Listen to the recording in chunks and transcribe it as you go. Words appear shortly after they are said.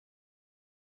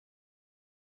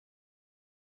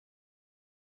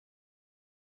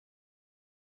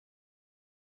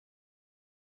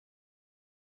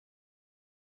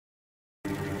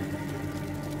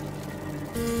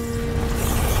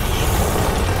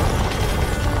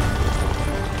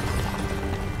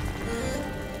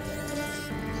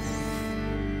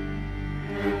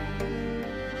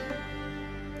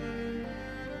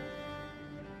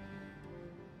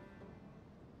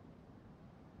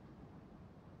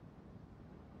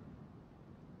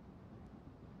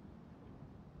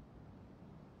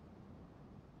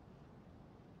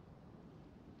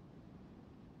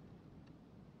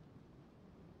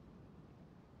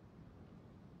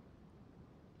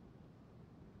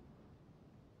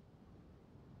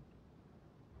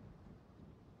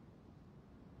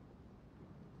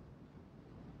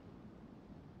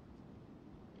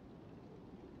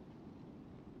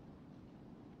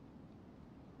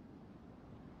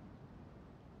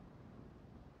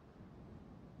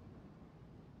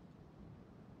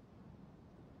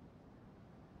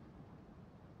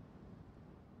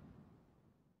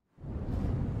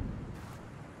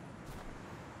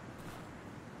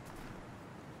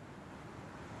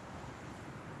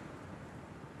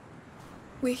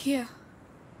We're here.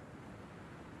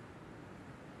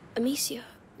 Amicia,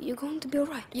 you're going to be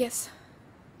alright? Yes.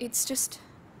 It's just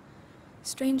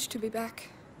strange to be back.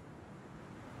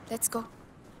 Let's go.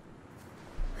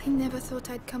 I never thought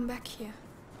I'd come back here.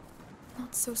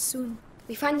 Not so soon.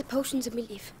 We find the potions and we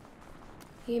leave.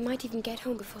 We might even get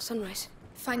home before sunrise.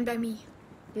 Fine by me.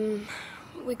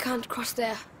 We can't cross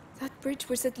there. That bridge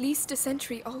was at least a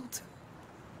century old.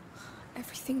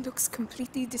 Everything looks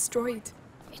completely destroyed.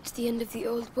 It's the end of the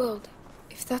old world.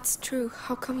 If that's true,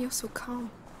 how come you're so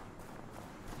calm?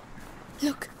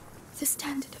 Look, the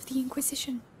standard of the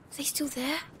Inquisition. Are they still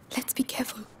there? Let's be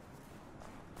careful.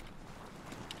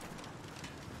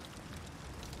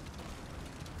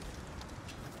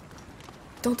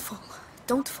 Don't fall.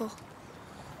 Don't fall.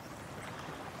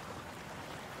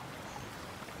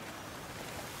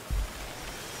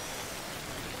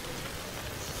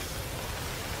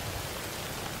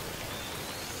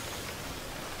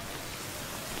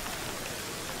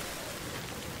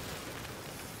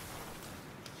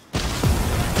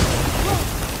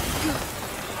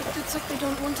 It looks like they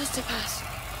don't want us to pass.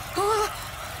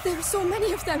 Ah! There are so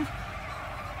many of them!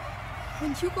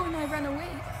 When Hugo and I ran away,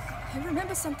 I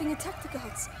remember something attacked the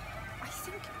guards. I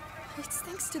think it's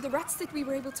thanks to the rats that we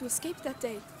were able to escape that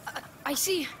day. I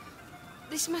see.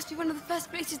 This must be one of the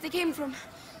first places they came from.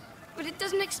 But it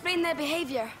doesn't explain their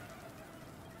behavior.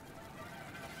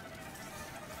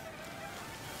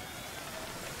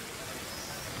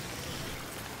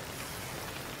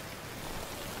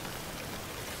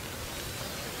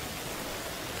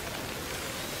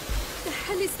 The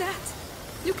hell is that?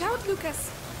 Look out, Lucas!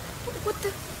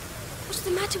 What's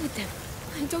the matter with them?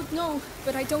 I don't know,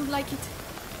 but I don't like it.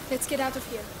 Let's get out of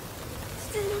here.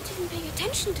 They're not even paying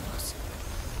attention to us.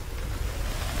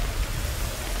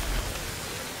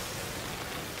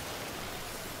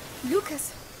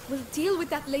 Lucas, we'll deal with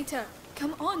that later.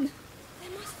 Come on.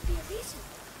 There must be a reason.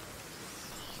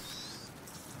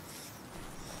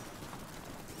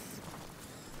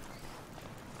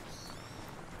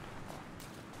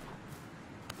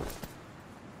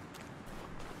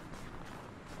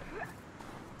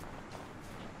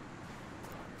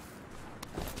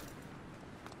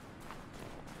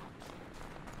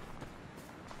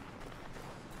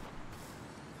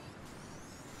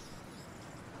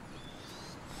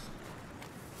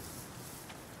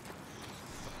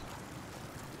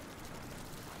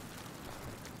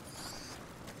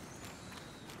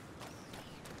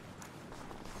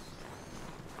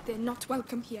 They're not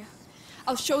welcome here.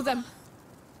 I'll show them.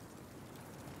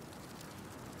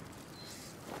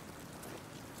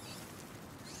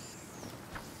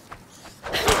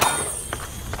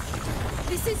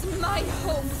 This is my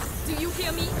home. Do you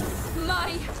hear me?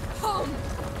 My home.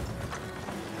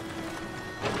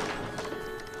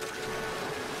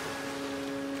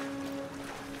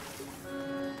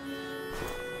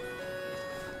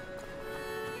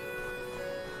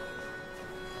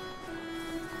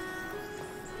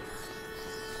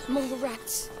 More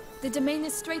rats. The domain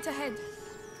is straight ahead.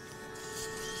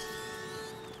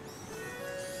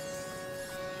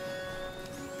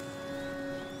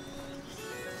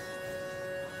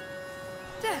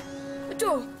 There! A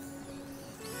door!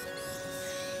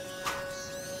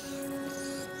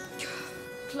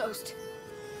 Closed.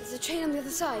 There's a chain on the other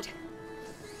side.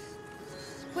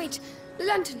 Wait, the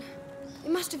lantern. They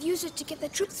must have used it to get their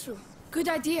troops through. Good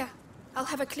idea. I'll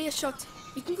have a clear shot.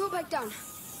 You can go back down.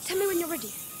 Tell me when you're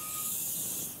ready.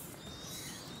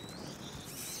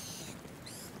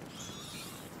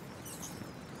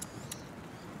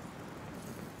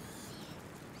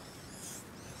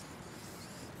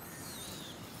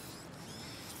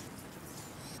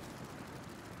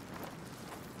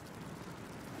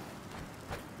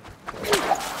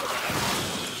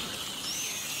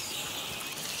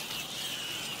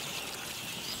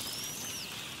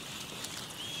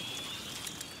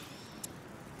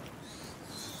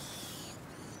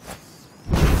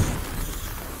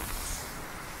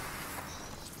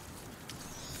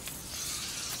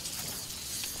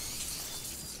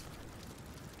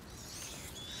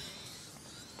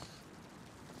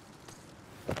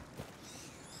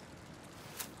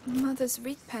 Mother's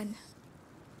reed pen.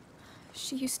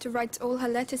 She used to write all her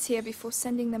letters here before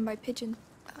sending them by pigeon.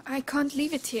 I can't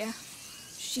leave it here.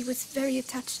 She was very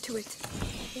attached to it. I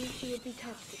think she would be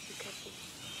touched if you kept it.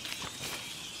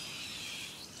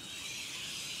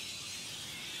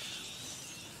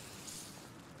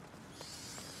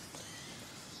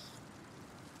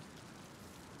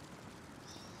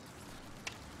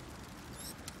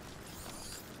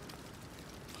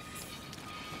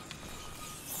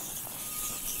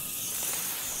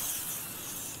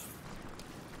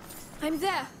 I'm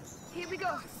there. Here we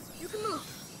go. You can move.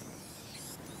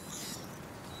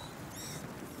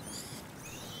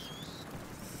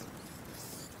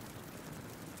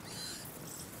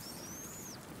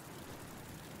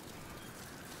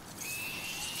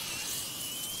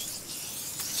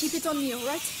 Keep it on me,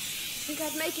 alright? I think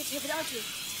I'd make it here without you.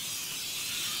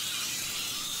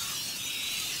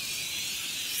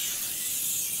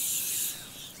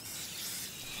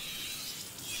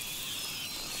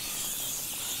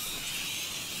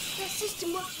 That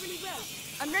system works really well.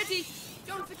 I'm ready.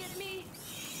 Don't forget me.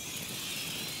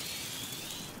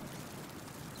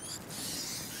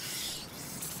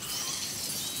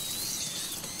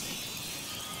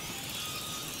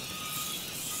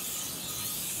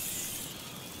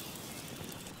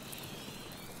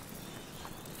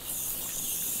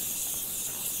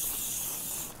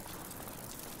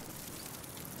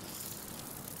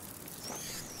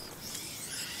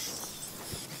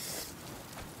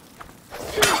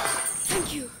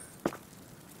 Thank you.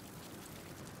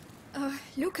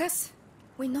 Lucas,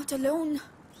 we're not alone.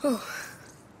 Oh.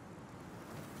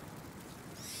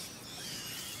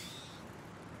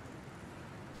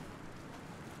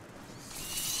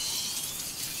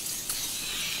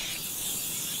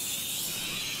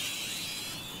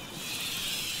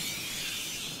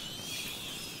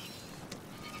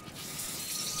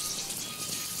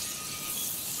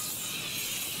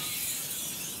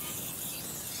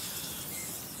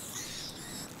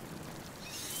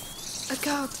 A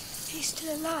guard. He's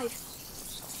still alive.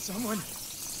 Someone,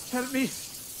 help me.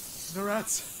 The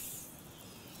rats.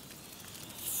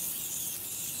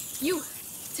 You,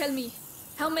 tell me,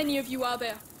 how many of you are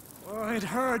there? Oh, it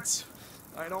hurts.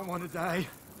 I don't want to die.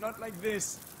 Not like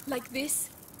this. Like this?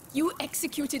 You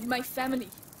executed my family.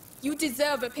 You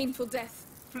deserve a painful death.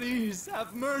 Please,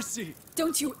 have mercy.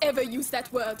 Don't you ever use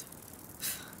that word.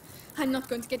 I'm not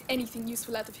going to get anything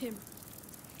useful out of him.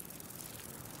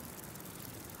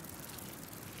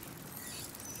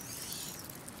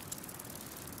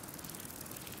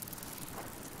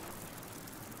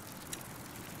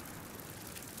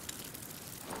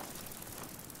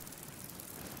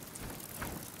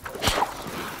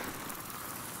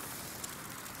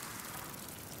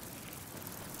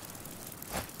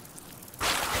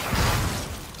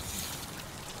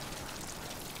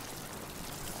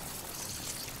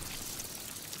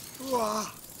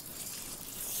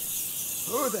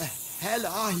 Who the hell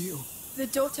are you? The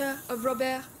daughter of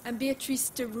Robert and Beatrice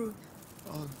de Roux.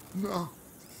 Oh, no.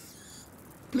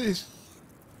 Please.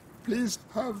 Please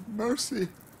have mercy.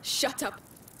 Shut up.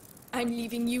 I'm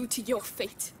leaving you to your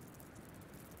fate.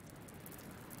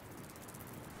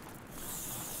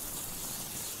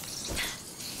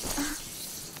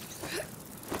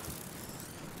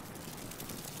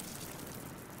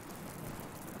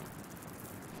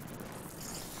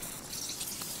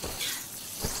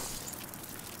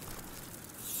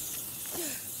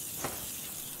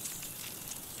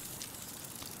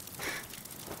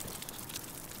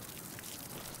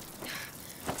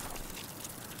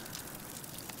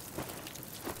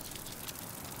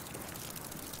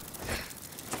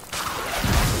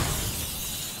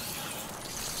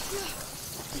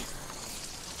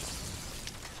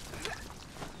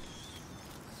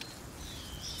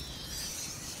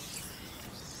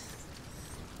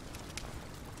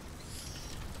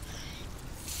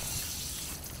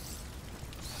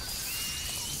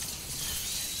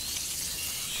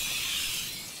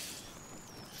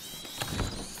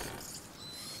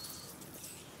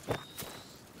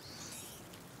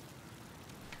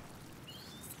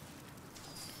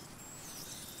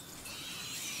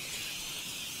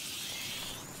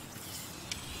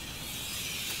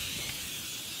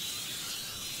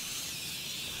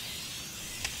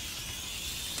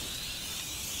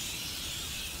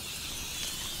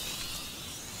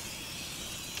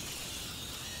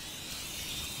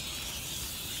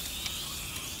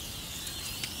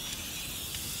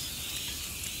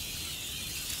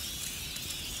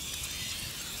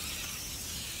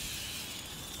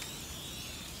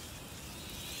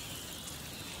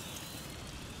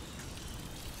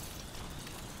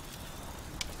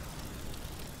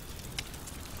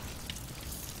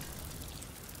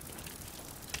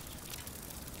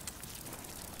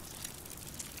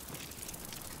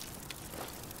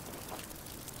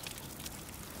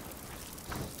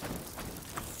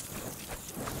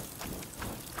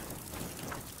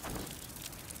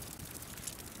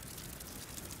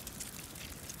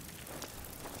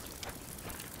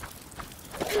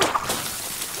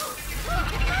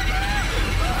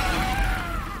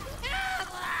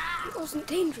 Wasn't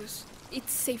dangerous.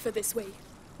 It's safer this way.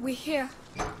 We're here.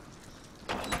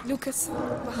 Lucas,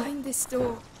 behind this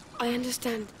door. I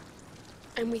understand.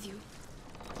 I'm with you.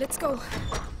 Let's go.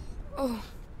 Oh,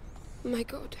 my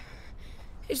God.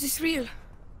 Is this real?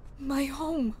 My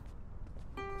home.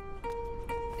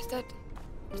 Is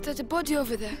that a body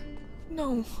over there?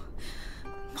 No.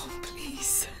 No,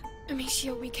 please.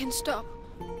 Amicia, we can stop.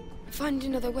 find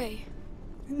another way?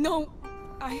 No,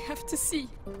 I have to see.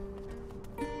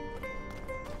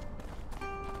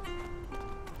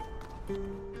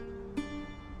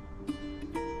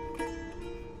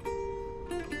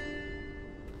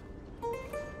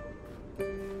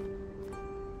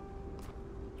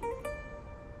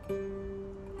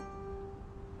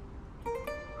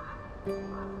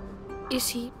 Is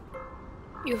he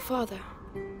your father?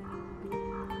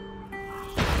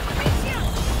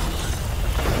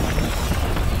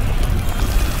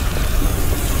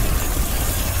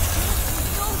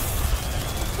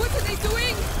 What are they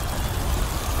doing?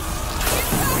 Get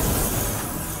back!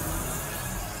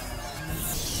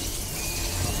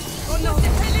 Oh no! What the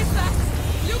hell is that?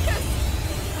 Lucas!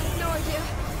 I have no idea.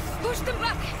 Push them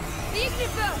back! The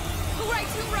ignit bell! All right.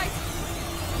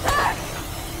 Ah!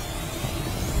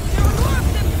 There are more of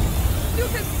them!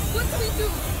 Lucas, what do we do?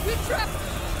 We're trapped!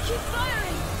 Keep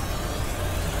firing!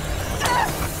 Ah!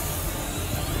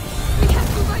 We have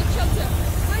to find shelter!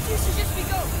 Where do you suggest we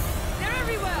go? They're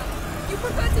everywhere! You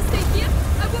prefer to stay here?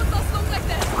 I won't last long like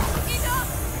that! Enough!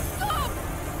 Stop!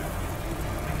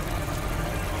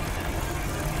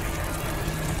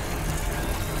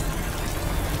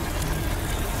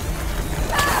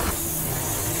 Ah!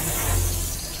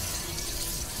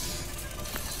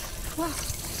 Wow.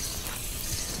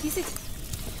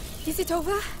 Is it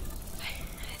over?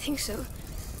 I think so.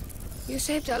 You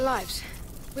saved our lives.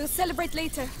 We'll celebrate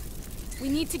later. We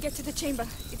need to get to the chamber.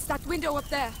 It's that window up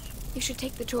there. You should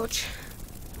take the torch.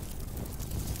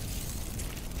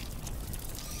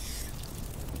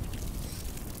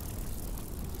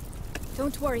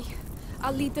 Don't worry.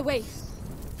 I'll lead the way.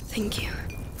 Thank you.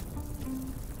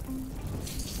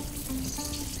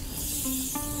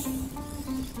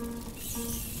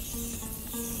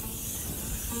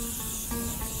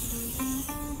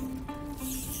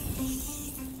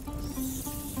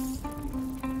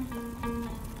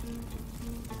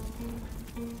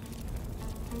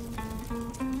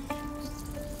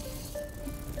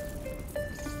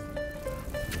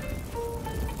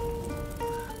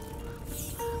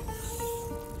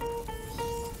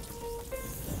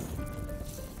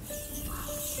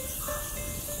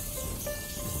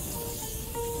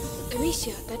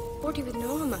 Amicia, that body with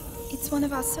no armor. It's one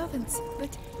of our servants,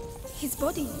 but his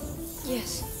body...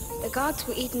 Yes, the guards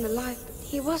were eaten alive, but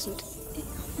he wasn't.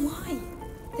 Why?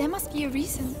 There must be a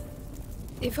reason.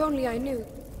 If only I knew.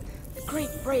 The Great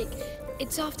Break,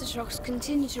 its aftershocks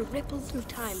continue to ripple through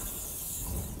time.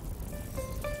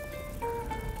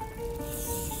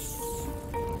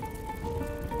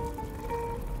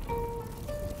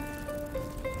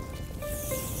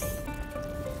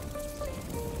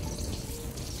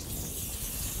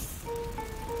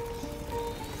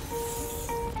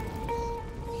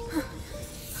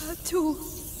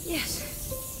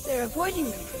 Yes, they're avoiding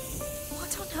them.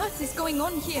 What on earth is going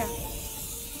on here?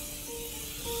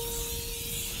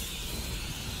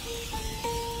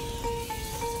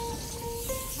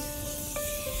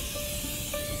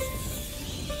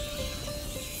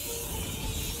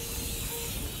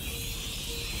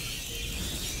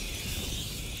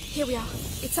 Here we are.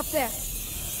 It's up there.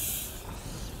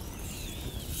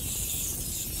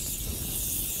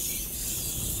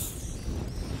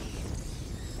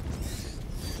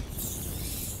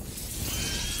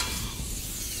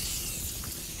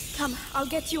 Come, I'll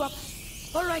get you up.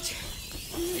 All right.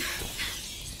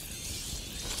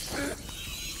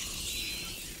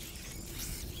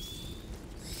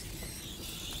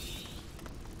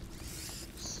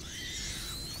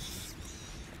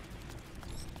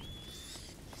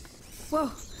 Whoa,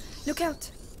 look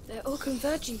out. They're all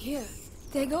converging here.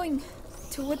 They're going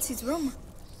towards his room.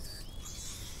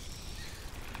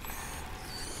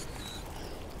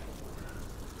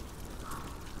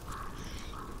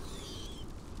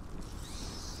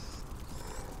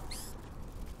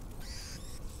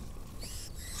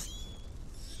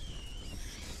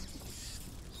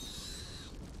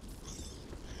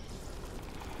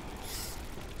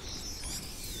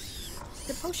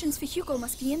 The potions for Hugo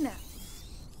must be in there.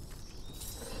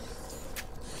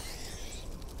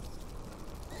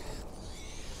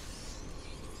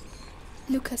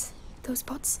 Lucas, those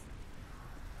pots?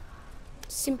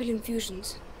 Simple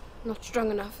infusions. Not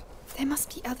strong enough. There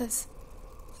must be others.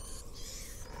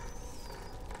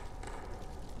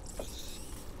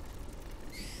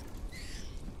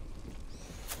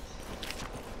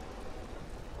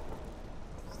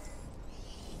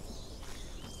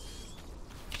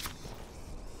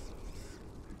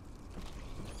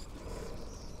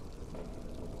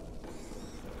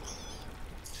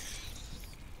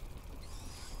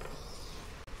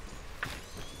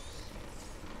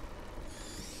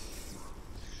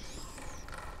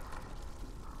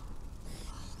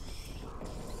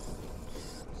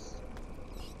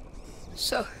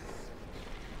 So,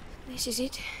 this is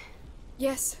it?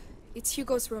 Yes, it's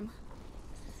Hugo's room.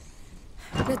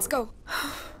 Let's go.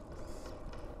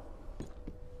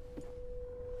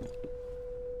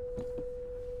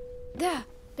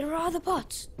 There are other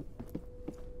pots.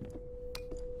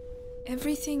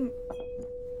 Everything's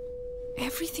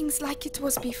like it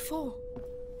was before.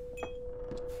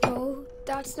 No,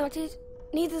 that's not it.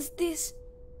 Neither's this.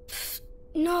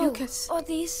 No, Lucas. or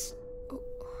this.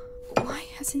 Why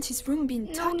hasn't his room been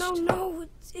touched? No,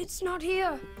 it's not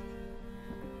here.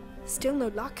 Still no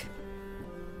luck?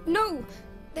 No,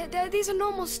 these are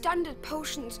normal standard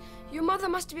potions. Your mother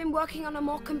must have been working on a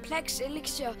more complex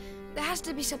elixir. There has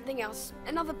to be something else.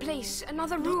 Another place,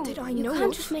 another room. Not that I You know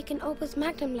can't of. just make an opus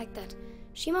magnum like that.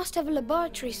 She must have a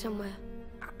laboratory somewhere.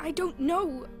 I don't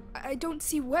know. I don't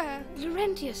see where.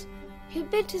 Laurentius, he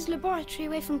built his laboratory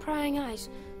away from prying eyes.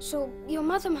 So your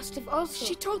mother must have also...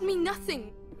 She told me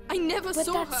nothing. I never saw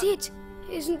her. But that's it.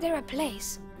 Isn't there a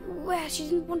place where she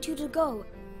didn't want you to go?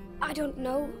 I don't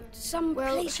know. Some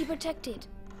place she protected.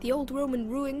 The old Roman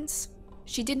ruins.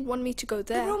 She didn't want me to go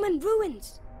there. The Roman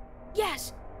ruins?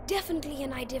 Yes, definitely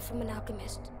an idea from an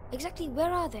alchemist. Exactly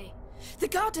where are they? The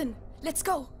garden! Let's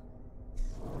go!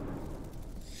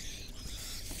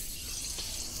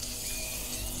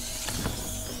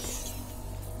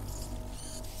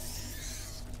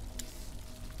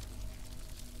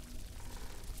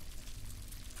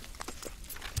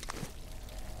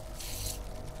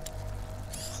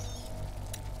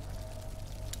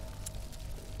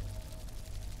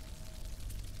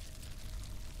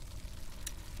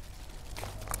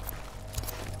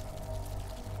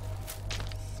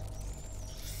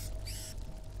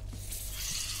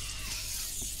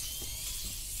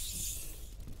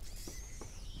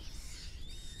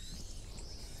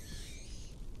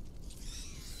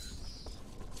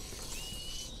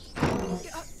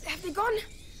 Have they gone?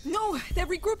 No, they're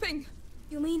regrouping.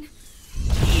 You mean...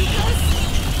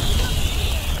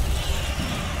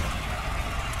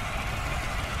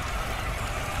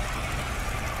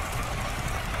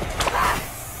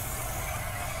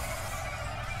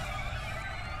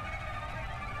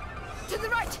 To the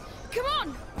right! Come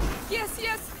on! Yes,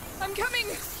 I'm coming!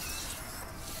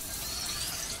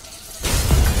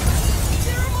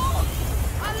 There are more!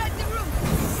 I'll light the room.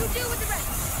 You deal with the rest.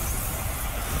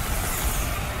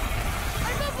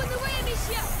 I'm up on the way,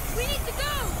 Amicia! We need to go!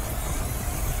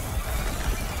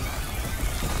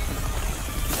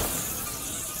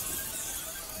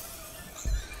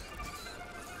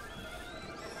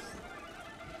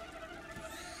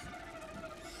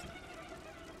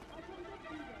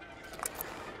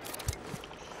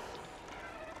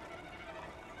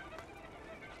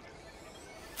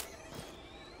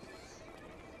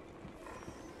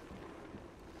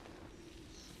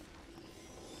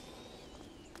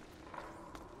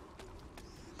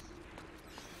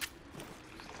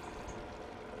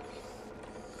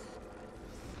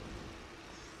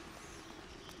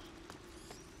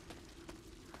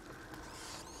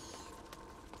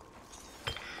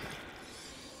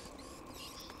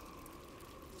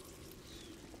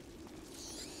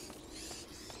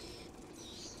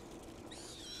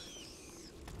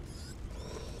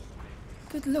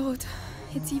 Good Lord,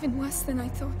 it's even worse than I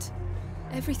thought.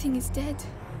 Everything is dead.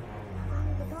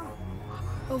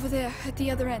 Over there, at the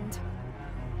other end.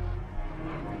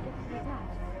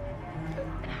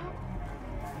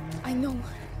 I know.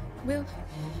 We'll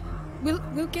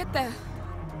get there.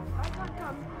 I can't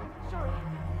come. Sorry.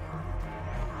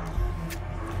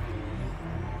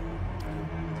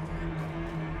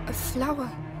 A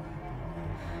flower.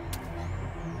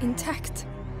 Intact.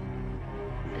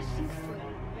 A cinquefoil,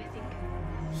 I think.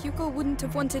 Hugo wouldn't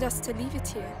have wanted us to leave it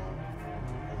here.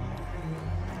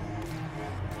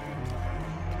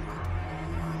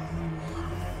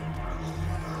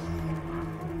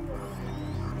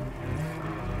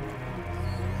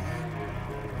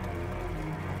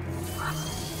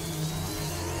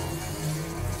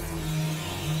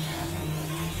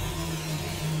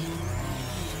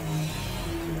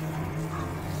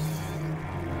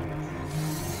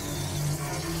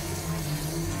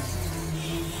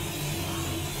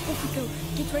 Hugo,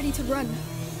 get ready to run.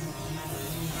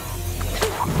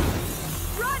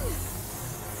 Run!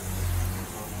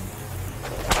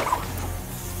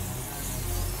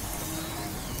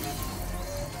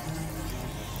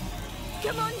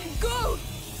 Come on, go!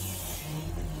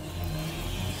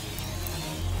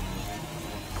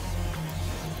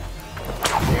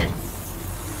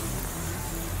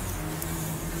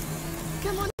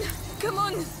 Come on, come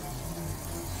on!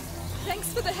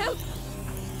 Thanks for the help!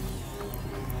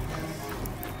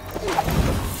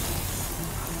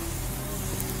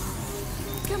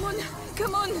 Come on,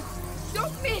 come on!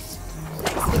 Don't miss!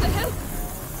 Thanks for the help.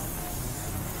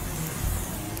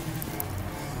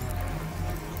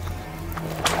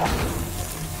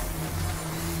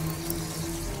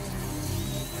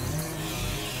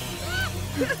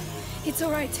 It's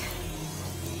all right.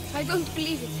 I don't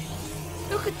believe it.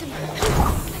 Look at them.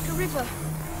 Like a river.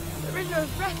 A river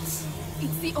of rats.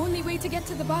 It's the only way to get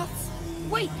to the baths.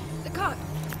 Wait, the cart.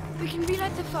 We can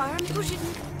relight the fire and push it.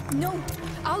 No,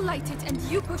 I'll light it and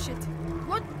you push it.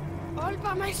 What? All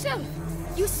by myself?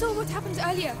 You saw what happened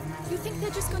earlier. You think they're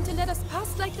just going to let us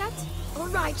pass like that? All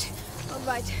right.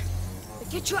 But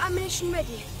get your ammunition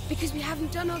ready, because we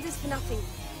haven't done all this for nothing.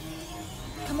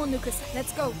 Come on, Lucas,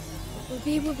 let's go.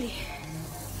 Wobbly.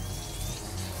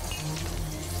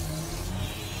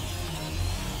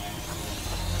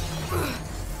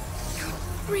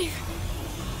 Breathe.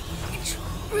 It's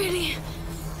really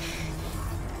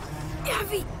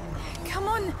heavy. Come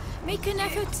on, make an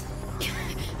effort.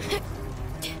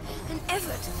 An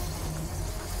effort?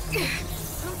 I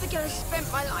don't think I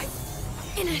spent my life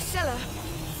in a cellar.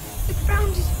 The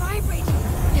ground is vibrating.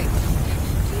 Do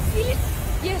you feel it?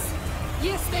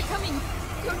 Yes, they're coming.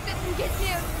 Don't let them get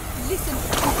near. Listen,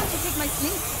 I want to take my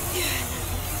sling.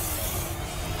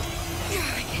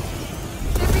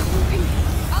 They're moving.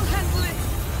 I'll handle it.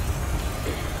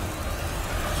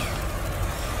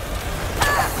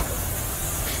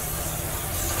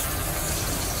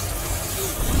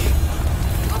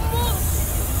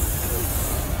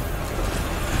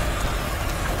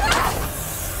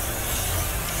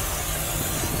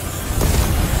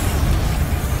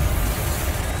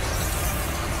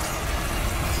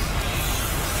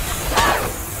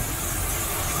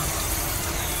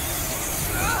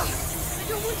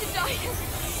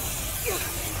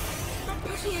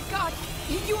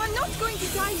 You are not going to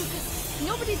die, Lucas.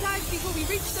 Nobody dies before we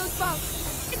reach those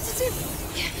baths. It's as if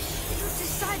it was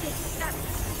decided that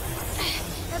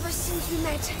ever since we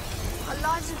met, our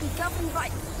lives have been governed by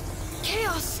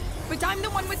chaos. But I'm the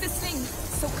one with the sling,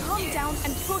 so calm down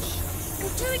and push.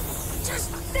 I'm doing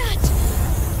just that.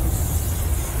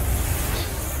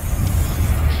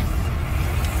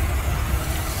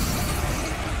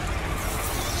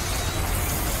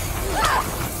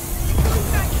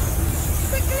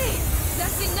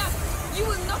 You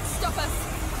will not stop us!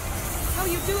 How are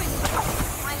you doing?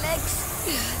 My legs.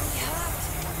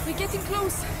 We're getting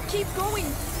close. Keep going.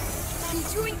 I'm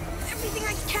doing everything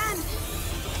I can.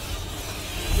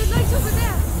 The light over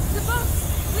there! The bus!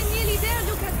 We're nearly there,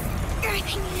 Lucas! I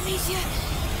think, Amicia,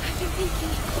 I've been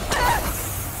thinking.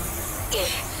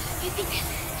 I think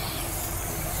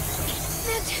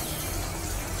that...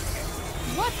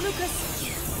 What, Lucas?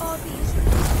 All these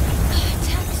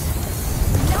attacks.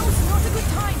 Now's not a good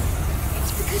time.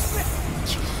 Because we're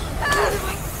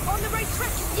on the right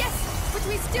track, yes, but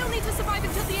we still need to survive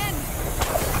until the end.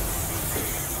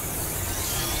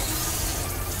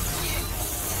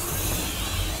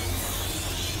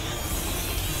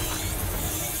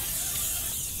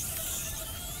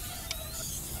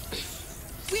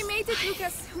 We made it,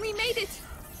 Lucas. We made it.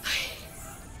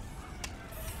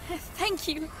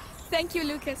 Thank you,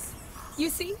 Lucas. You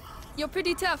see, you're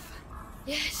pretty tough.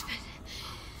 Yes,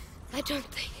 but I don't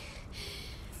think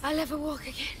I'll ever walk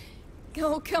again.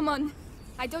 Oh, come on.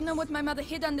 I don't know what my mother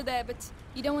hid under there, but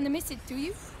you don't want to miss it, do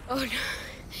you? Oh, no.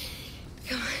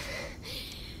 Come on.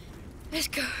 Let's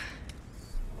go.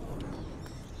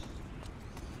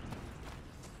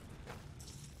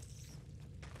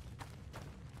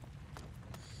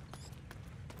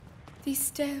 These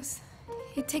stairs.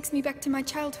 It takes me back to my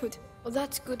childhood. Well,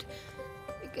 that's good,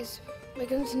 because we're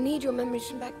going to need your memories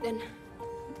from back then.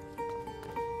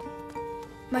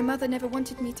 My mother never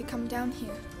wanted me to come down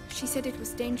here. She said it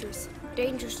was dangerous.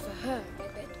 Dangerous for her, I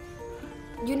bet.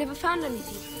 You never found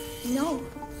anything? No,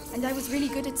 and I was really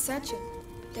good at searching.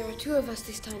 But there are two of us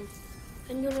this time,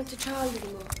 and you're not a child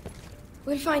anymore.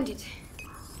 We'll find it.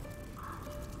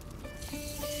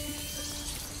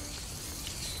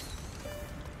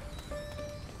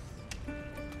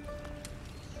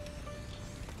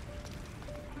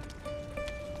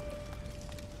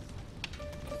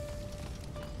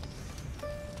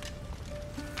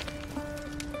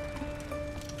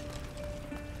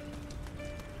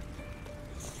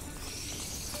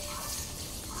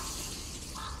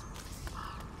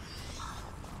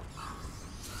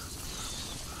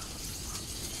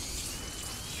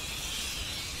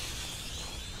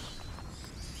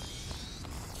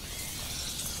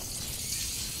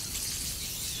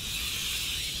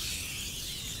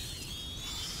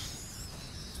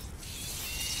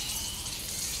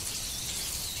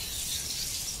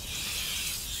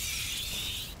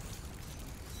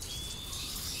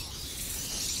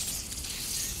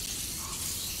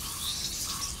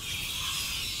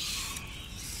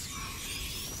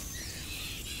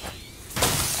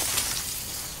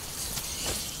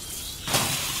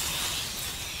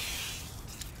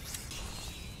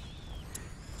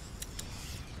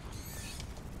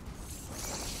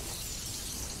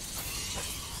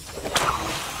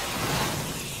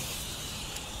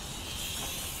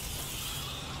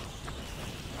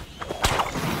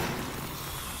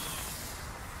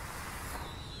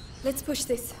 Let's push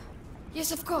this.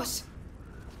 Yes, of course.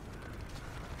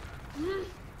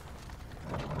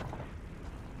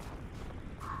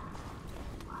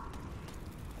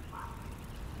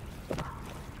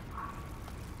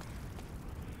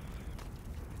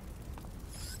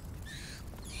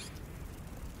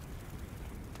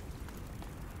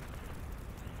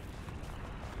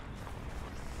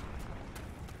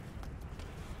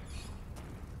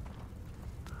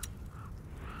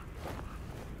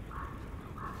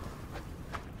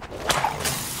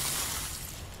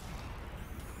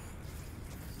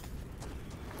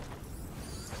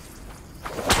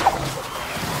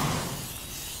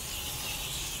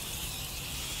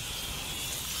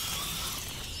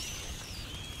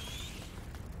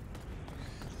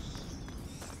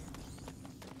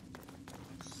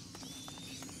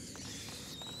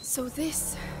 So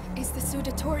this is the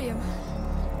Sudatorium.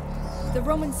 The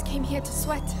Romans came here to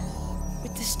sweat.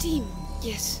 With the steam,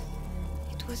 yes.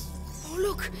 It was... Oh,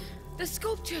 look! The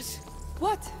sculptures!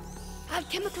 What?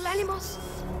 Alchemical animals,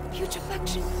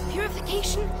 putrefaction,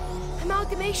 purification,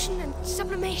 amalgamation, and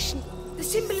sublimation. The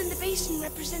symbol in the basin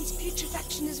represents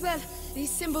putrefaction as well.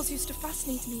 These symbols used to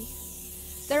fascinate me.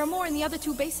 There are more in the other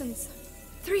 2 basins.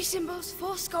 3 symbols,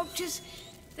 4 sculptures.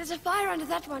 There's a fire under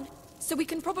that one. So we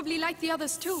can probably light the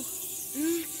others too.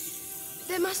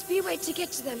 There must be a way to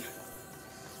get to them.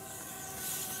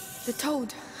 The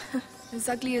toad, as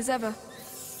ugly as ever.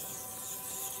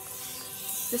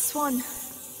 The swan,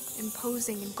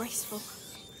 imposing and graceful.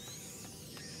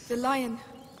 The lion.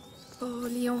 Oh,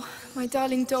 Leon, my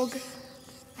darling dog.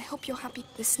 I hope you're happy.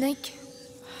 The snake.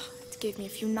 It gave me a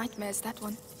few nightmares, that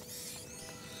one.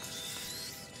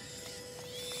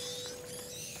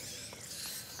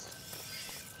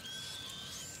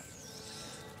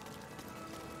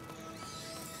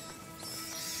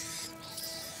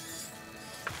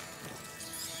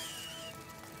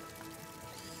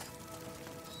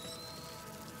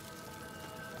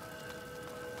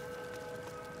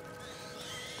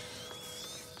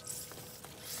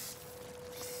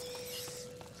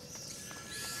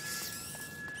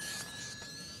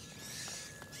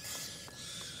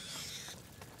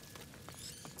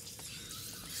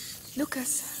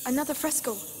 Lucas, another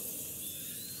fresco.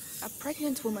 A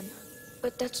pregnant woman.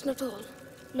 But that's not all.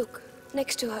 Look,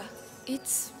 next to her.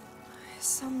 It's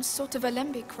some sort of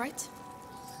alembic, right?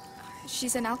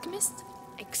 She's an alchemist?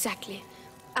 Exactly.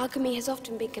 Alchemy has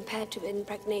often been compared to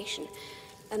impregnation,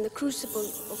 and the crucible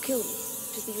or kiln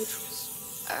to the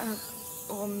uterus.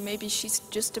 Or maybe she's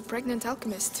just a pregnant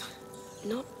alchemist.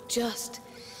 Not just.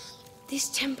 This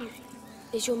temple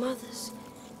is your mother's.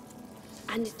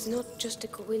 And it's not just a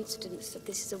coincidence that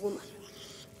this is a woman.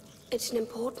 It's an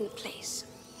important place.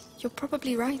 You're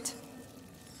probably right.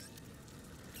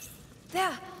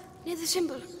 There, near the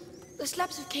symbol. The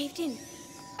slabs have caved in.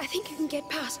 I think you can get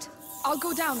past. I'll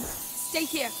go down. Stay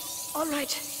here. All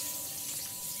right.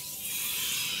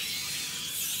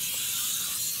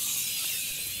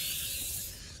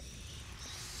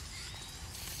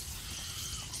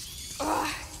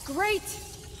 Great!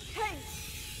 Hey,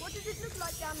 what does it look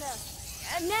like down there?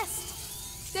 A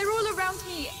nest! They're all around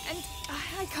me, and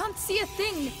I can't see a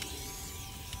thing.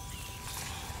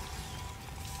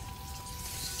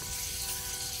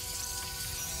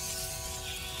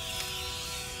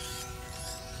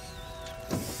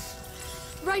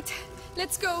 Right,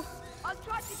 let's go. I'll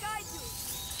try to guide you.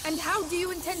 And how do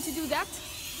you intend to do that?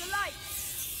 The light.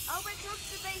 I'll wait close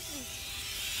to the basin.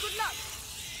 Good luck.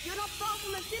 You're not far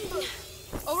from the symbol.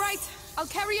 All right, I'll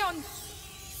carry on.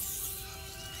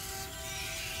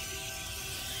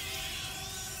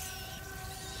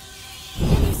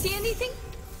 Can you see anything?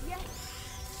 Yes.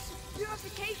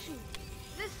 Purification.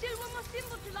 There's still one more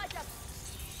symbol to light up.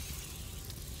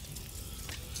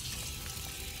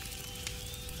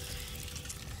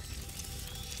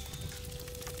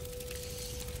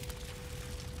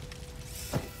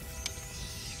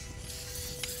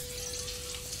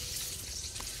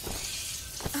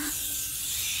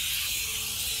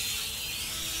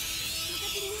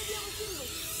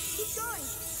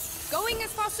 Going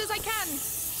as fast as I can. The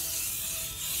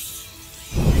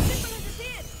symbol has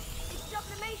appeared. It's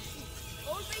sublimation.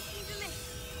 All basins are lit.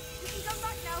 You can come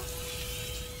back now.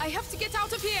 I have to get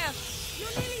out of here.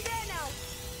 You're nearly there now.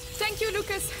 Thank you,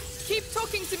 Lucas. Keep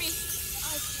talking to me.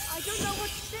 I don't know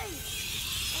what to say.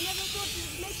 I never thought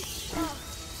we would make it this far.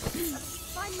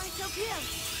 Find myself here.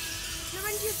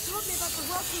 Laurentius told me about the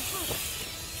working book.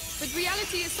 But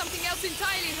reality is something else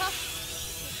entirely, huh?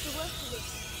 It's the worst of it.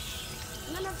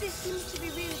 None of this seems to be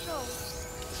real at all.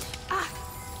 Ah!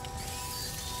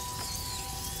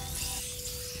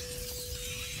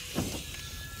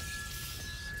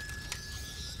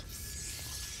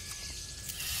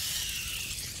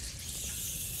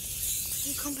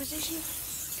 Decomposition,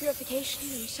 purification,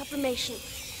 and sublimation.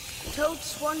 Toad,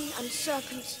 swan, and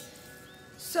serpent.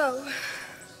 So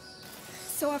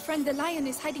our friend the lion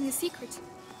is hiding a secret.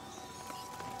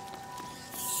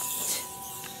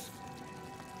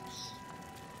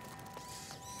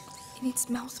 In its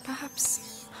mouth,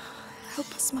 perhaps.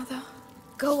 Help us, Mother.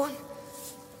 Go on.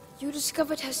 You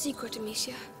discovered her secret,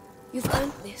 Amicia. You've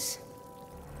earned this.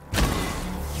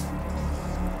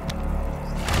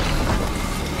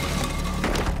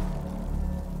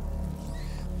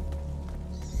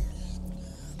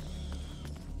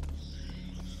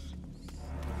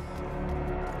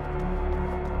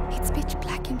 It's pitch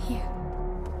black in here.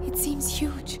 It seems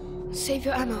huge. Save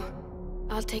your ammo.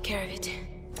 I'll take care of it.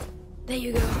 There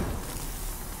you go.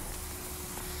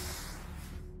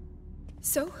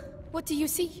 So, what do you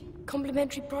see?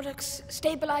 Complementary products,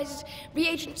 stabilizers,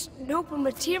 reagents, noble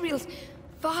materials,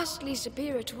 vastly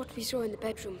superior to what we saw in the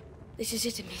bedroom. This is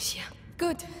it, Amicia.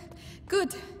 Good.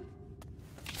 Good.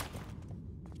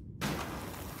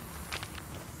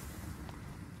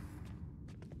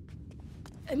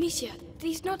 Amicia,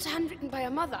 these notes are handwritten by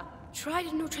her mother. Tried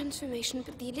a new transformation,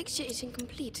 but the elixir is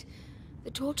incomplete.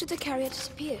 The torch of the carrier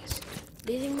disappears,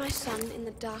 leaving my son in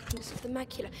the darkness of the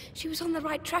macula. She was on the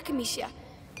right track, Amicia.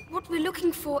 What we're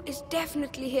looking for is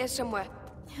definitely here somewhere.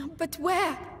 But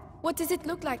where? What does it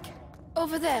look like?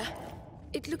 Over there.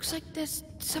 It looks like there's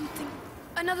something...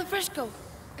 Another fresco.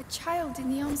 A child in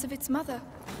the arms of its mother.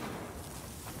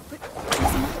 But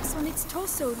there's marks on its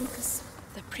torso, Lucas.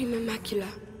 The prima macula.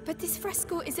 But this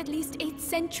fresco is at least 8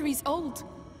 centuries old.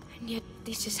 And yet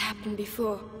this has happened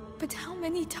before. But how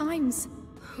many times?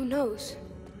 Who knows?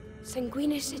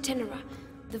 Sanguinis itinera.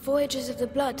 The voyages of the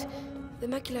blood. The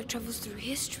macula travels through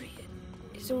history.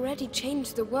 It's already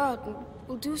changed the world and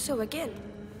will do so again.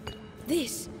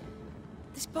 This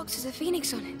box has a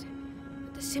phoenix on it.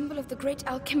 The symbol of the great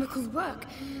alchemical work.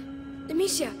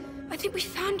 Amicia, I think we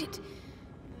found it.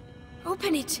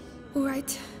 Open it. All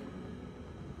right.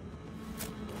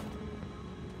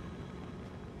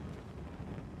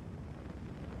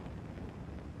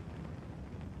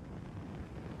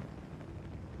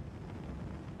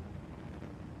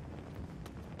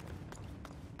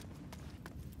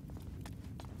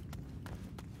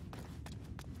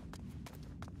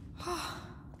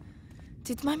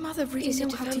 Did my mother really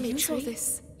know how to use all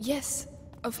this? Yes,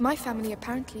 of my family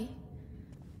apparently.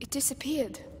 It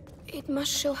disappeared. It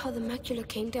must show how the macula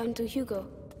came down to Hugo.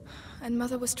 And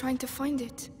Mother was trying to find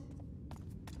it.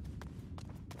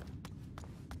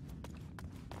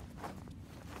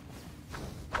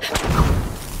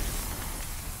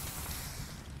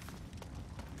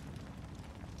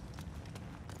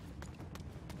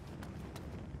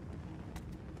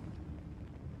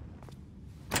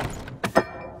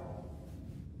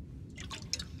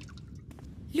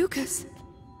 Lucas!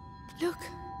 Look!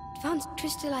 Advanced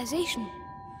crystallization.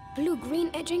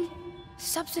 Blue-green edging.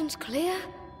 Substance clear.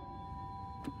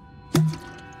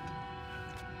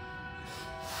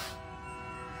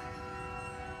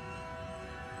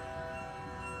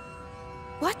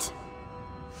 What?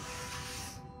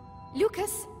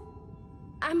 Lucas!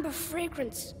 Amber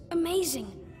fragrance. Amazing.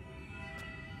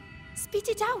 Spit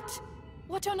it out!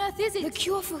 What on earth is it? The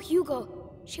cure for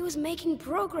Hugo. She was making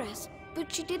progress,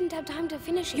 but she didn't have time to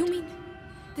finish it. You mean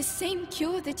the same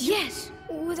cure that you... Yes,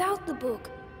 without the book.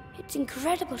 It's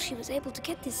incredible she was able to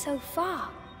get this so far.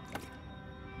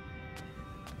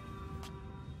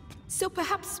 So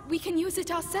perhaps we can use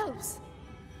it ourselves.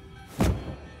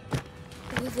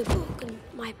 With the book and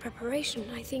my preparation,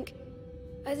 I think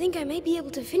I may be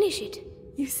able to finish it.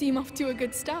 You seem off to a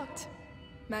good start,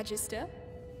 Magister.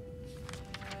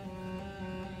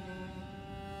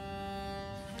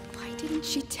 Why didn't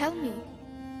she tell me?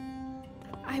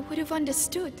 I would have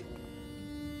understood.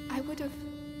 I would have...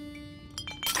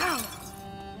 Ow!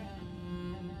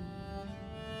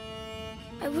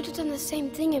 I would have done the same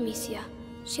thing, Amicia.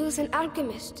 She was an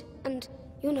alchemist, and,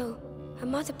 you know, her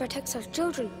mother protects her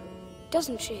children,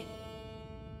 doesn't she?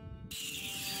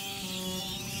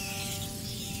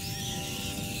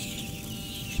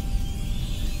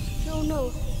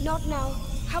 No, not now.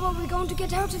 How are we going to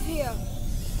get out of here?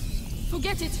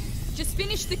 Forget it. Just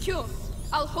finish the cure.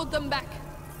 I'll hold them back.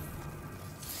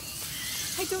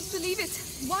 I don't believe it.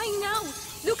 Why now?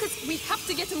 Lucas, we have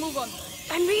to get a move on.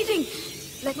 I'm reading.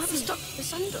 Let Mother stop the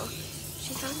sun door.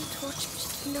 She found the torch, but she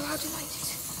didn't know how to light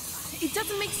it. It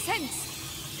doesn't make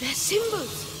sense. They're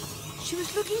symbols. She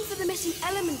was looking for the missing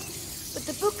element, but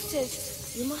the book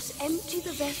says you must empty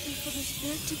the vessel for the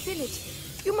spirit to fill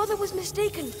it. Your mother was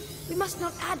mistaken. We must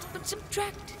not add, but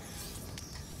subtract.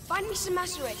 Find me some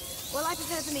macerate while I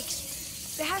prepare the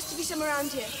mix. There has to be some around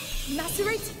here.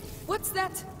 Macerate? What's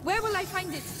that? Where will I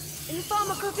find it? In the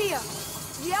pharmacopoeia.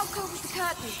 The alcove with the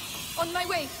curtain. On my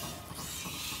way.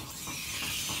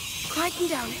 Quieten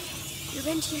down.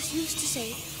 Laurentius used to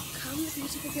say, calm the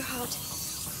beating of your heart,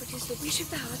 for it is the wish of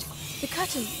the heart. The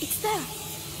curtain, it's there.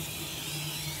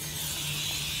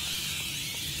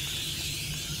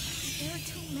 There are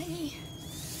too many.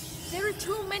 There are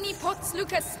too many pots,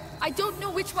 Lucas. I don't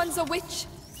know which ones are which.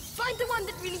 Find the one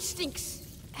that really stinks.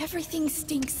 Everything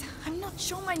stinks. I'm not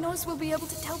sure my nose will be able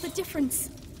to tell the difference.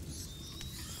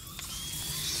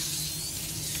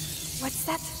 What's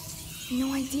that?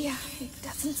 No idea. It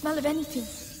doesn't smell of anything.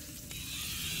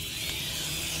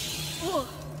 Oh,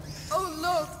 oh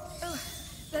Lord.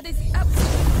 That is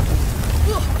absolutely...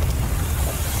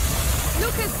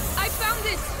 Lucas, I found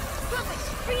it!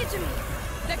 Perfect. Bring it to me.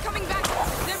 They're coming back.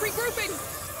 They're regrouping.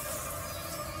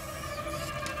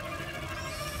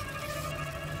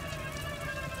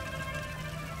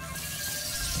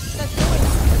 That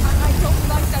noise. I don't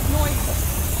like that noise.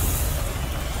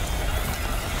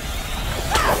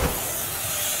 Ah!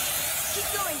 Keep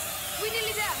going. We're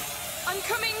nearly there. I'm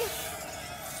coming.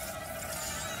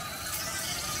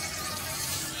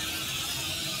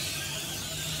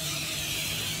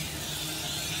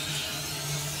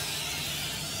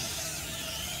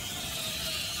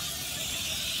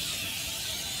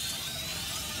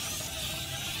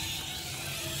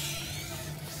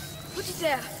 Put it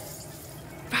there.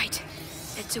 Right.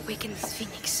 Let's awaken this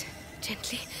phoenix.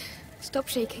 Gently. Stop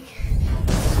shaking.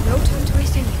 There's no time to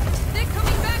waste any of it. They're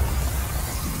coming back.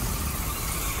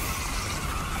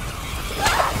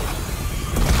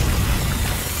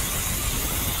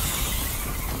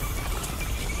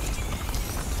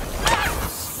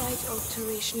 Slight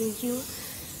alteration in hue.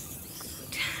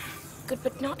 Good,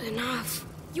 but not enough.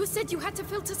 You said you had to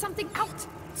filter something out.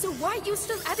 So why are you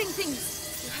still adding things?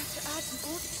 You have to add in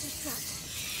order to distract.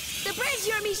 The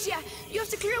brazier, Amicia! You have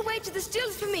to clear a way to the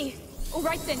stills for me. All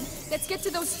right then, let's get to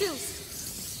those stills.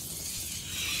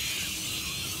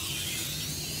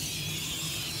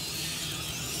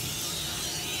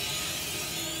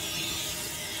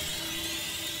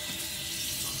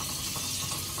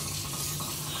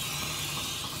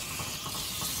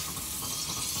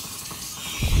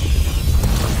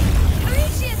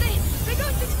 Amicia, they're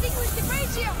going to extinguish the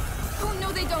brazier! Oh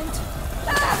no, they don't.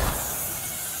 Ah!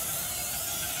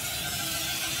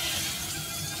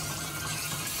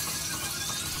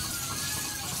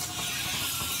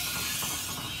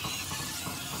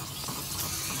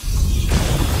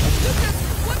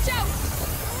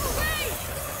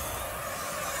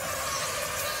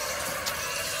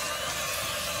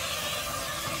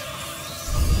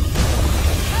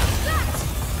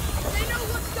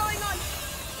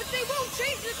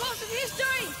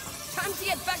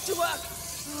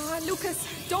 Lucas,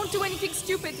 don't do anything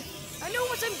stupid. I know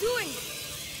what I'm doing.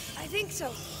 I think so.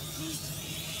 Please.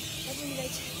 At any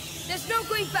rate, there's no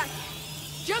going back.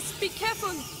 Just be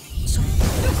careful. So,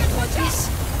 Lucas, watch out! this.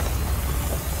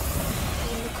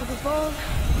 In the copper ball.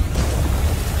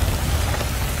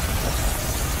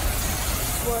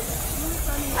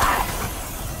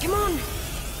 Come on.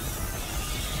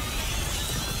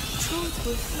 Truth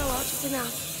will flow out of the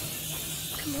mouth.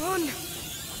 Come on.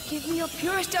 Give me your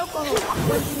purest alcohol.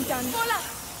 One thing done. Voila!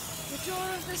 The door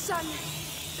of the sun.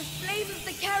 The flame of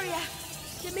the carrier.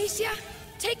 Amicia,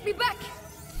 take me back.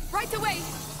 Right away.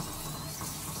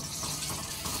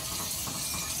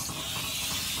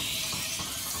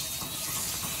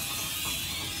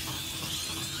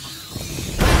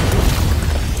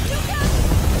 Lucas!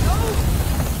 No!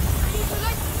 I need to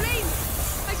light the flame.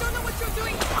 I don't know what you're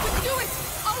doing. Just do it.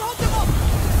 I'll hold them off.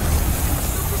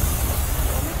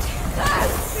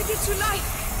 Maybe it's too light.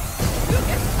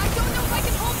 Lucas, I don't know if I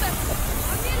can hold them.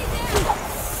 I'm nearly there.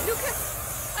 Lucas,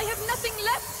 I have nothing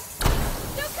left.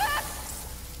 Lucas!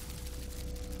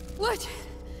 What?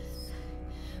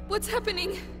 What's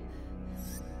happening?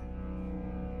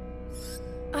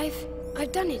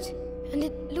 I've done it, and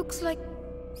it looks like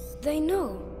they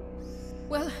know.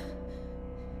 Well,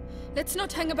 let's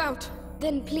not hang about.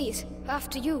 Then please,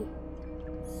 after you.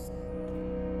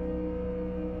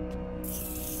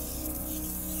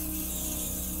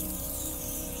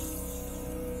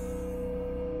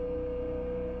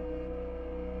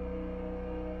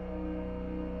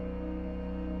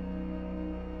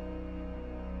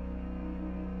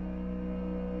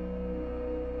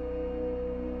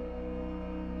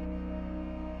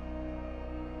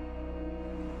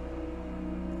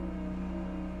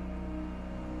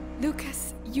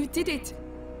 Lucas, you did it.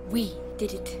 We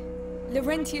did it.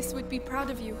 Laurentius would be proud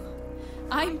of you.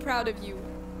 I'm proud of you.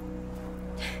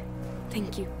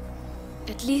 Thank you.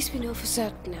 At least we know for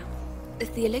certain now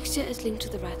that the elixir is linked to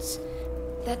the rats.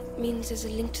 That means there's a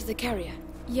link to the carrier.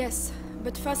 Yes,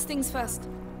 but first things first.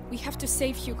 We have to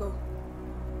save Hugo.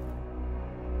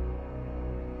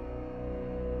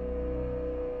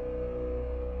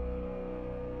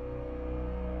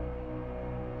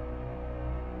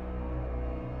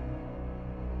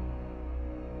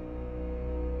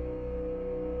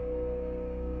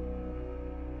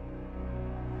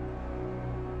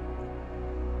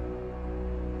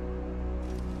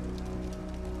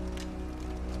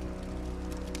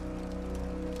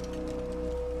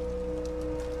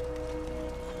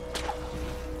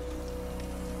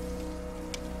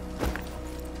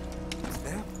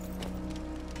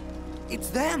 It's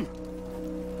them!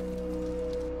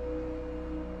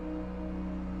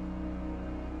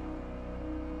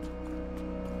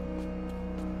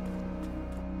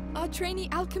 Our trainee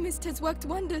alchemist has worked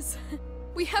wonders.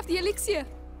 We have the elixir.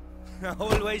 I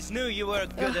always knew you were a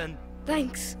good one.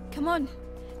 Thanks. Come on,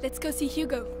 let's go see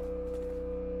Hugo.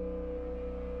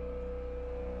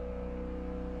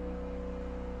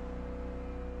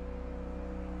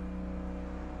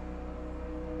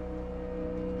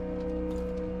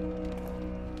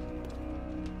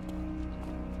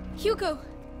 Hugo,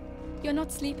 you're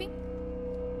not sleeping?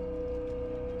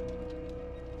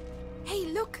 Hey,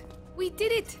 look! We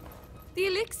did it! The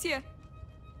elixir!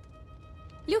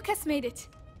 Lucas made it.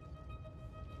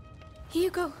 Here you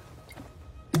go.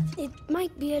 It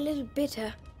might be a little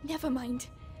bitter. Never mind.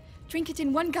 Drink it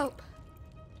in one gulp.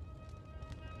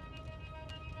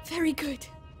 Very good.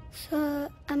 So,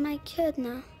 am I cured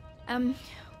now?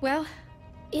 Well...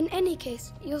 In any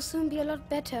case, you'll soon be a lot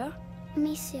better.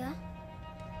 Amicia?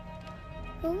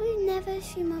 Will we never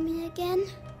see Mommy again?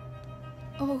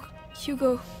 Oh,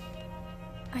 Hugo...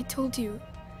 I told you.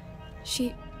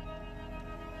 She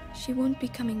won't be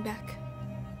coming back.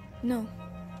 No.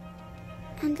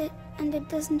 And it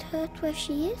doesn't hurt where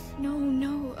she is?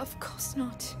 No, of course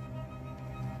not.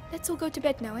 Let's all go to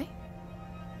bed now, eh?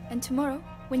 And tomorrow,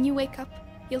 when you wake up,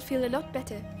 you'll feel a lot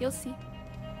better, you'll see.